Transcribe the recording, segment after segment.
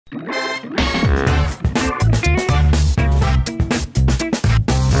Have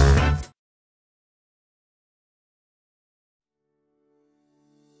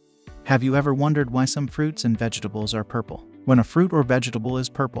you ever wondered why some fruits and vegetables are purple? When a fruit or vegetable is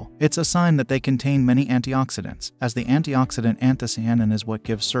purple, it's a sign that they contain many antioxidants, as the antioxidant anthocyanin is what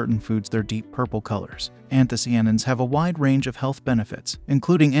gives certain foods their deep purple colors. Anthocyanins have a wide range of health benefits,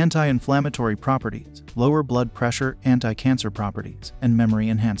 including anti-inflammatory properties, lower blood pressure, anti-cancer properties, and memory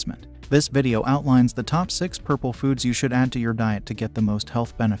enhancement. This video outlines the top 6 purple foods you should add to your diet to get the most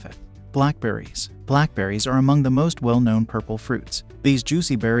health benefit. Blackberries. Blackberries are among the most well-known purple fruits. These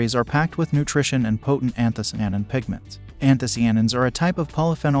juicy berries are packed with nutrition and potent anthocyanin pigments. Anthocyanins are a type of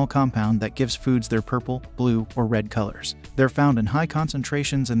polyphenol compound that gives foods their purple, blue, or red colors. They're found in high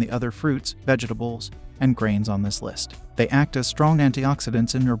concentrations in the other fruits, vegetables, and grains on this list. They act as strong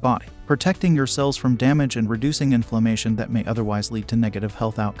antioxidants in your body, protecting your cells from damage and reducing inflammation that may otherwise lead to negative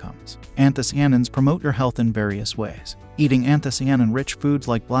health outcomes. Anthocyanins promote your health in various ways. Eating anthocyanin-rich foods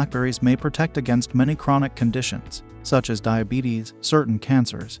like blackberries may protect against many chronic conditions, such as diabetes, certain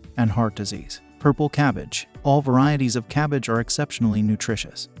cancers, and heart disease. Purple cabbage. All varieties of cabbage are exceptionally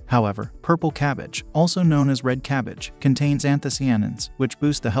nutritious. However, purple cabbage, also known as red cabbage, contains anthocyanins, which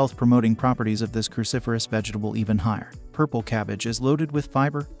boost the health-promoting properties of this cruciferous vegetable even higher. Purple cabbage is loaded with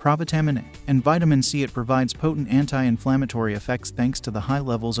fiber, provitamin A, and vitamin C. It provides potent anti-inflammatory effects thanks to the high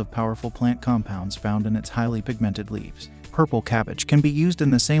levels of powerful plant compounds found in its highly pigmented leaves. Purple cabbage can be used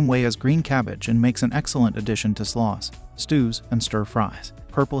in the same way as green cabbage and makes an excellent addition to slaws, stews, and stir-fries.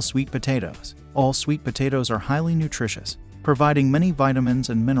 Purple sweet potatoes. All sweet potatoes are highly nutritious, providing many vitamins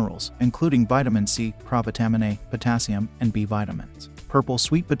and minerals, including vitamin C, provitamin A, potassium, and B vitamins. Purple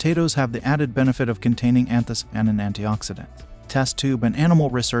sweet potatoes have the added benefit of containing anthocyanin antioxidants. Test tube and animal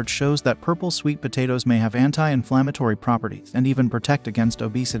research shows that purple sweet potatoes may have anti-inflammatory properties and even protect against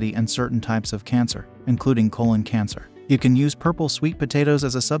obesity and certain types of cancer, including colon cancer. You can use purple sweet potatoes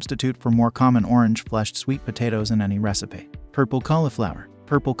as a substitute for more common orange-fleshed sweet potatoes in any recipe. Purple cauliflower.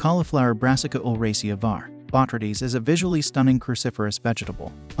 Purple cauliflower Brassica oleracea var. Botrytis is a visually stunning cruciferous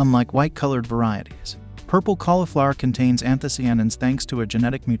vegetable, unlike white-colored varieties. Purple cauliflower contains anthocyanins thanks to a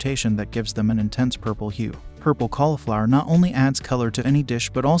genetic mutation that gives them an intense purple hue. Purple cauliflower not only adds color to any dish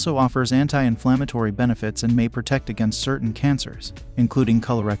but also offers anti-inflammatory benefits and may protect against certain cancers, including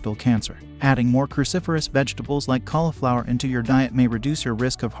colorectal cancer. Adding more cruciferous vegetables like cauliflower into your diet may reduce your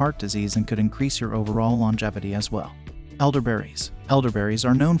risk of heart disease and could increase your overall longevity as well. Elderberries. Elderberries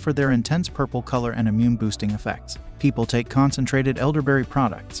are known for their intense purple color and immune-boosting effects. People take concentrated elderberry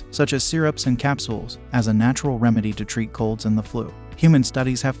products, such as syrups and capsules, as a natural remedy to treat colds and the flu. Human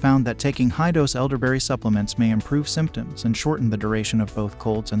studies have found that taking high-dose elderberry supplements may improve symptoms and shorten the duration of both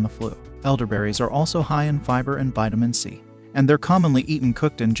colds and the flu. Elderberries are also high in fiber and vitamin C, and they're commonly eaten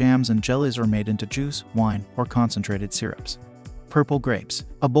cooked in jams and jellies or made into juice, wine, or concentrated syrups. Purple grapes.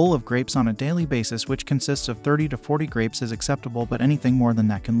 A bowl of grapes on a daily basis which consists of 30 to 40 grapes is acceptable, but anything more than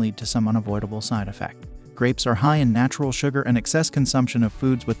that can lead to some unavoidable side effect. Grapes are high in natural sugar, and excess consumption of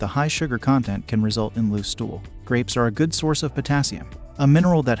foods with the high sugar content can result in loose stool. Grapes are a good source of potassium, a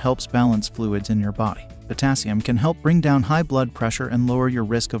mineral that helps balance fluids in your body. Potassium can help bring down high blood pressure and lower your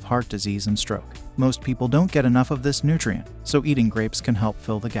risk of heart disease and stroke. Most people don't get enough of this nutrient, so eating grapes can help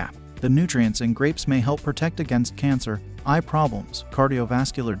fill the gap. The nutrients in grapes may help protect against cancer, eye problems,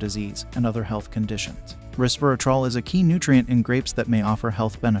 cardiovascular disease, and other health conditions. Resveratrol is a key nutrient in grapes that may offer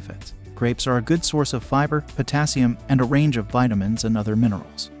health benefits. Grapes are a good source of fiber, potassium, and a range of vitamins and other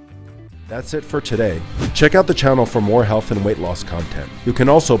minerals. That's it for today. Check out the channel for more health and weight loss content. You can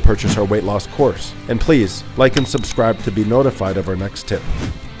also purchase our weight loss course. And please, like and subscribe to be notified of our next tip.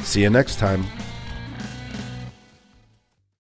 See you next time.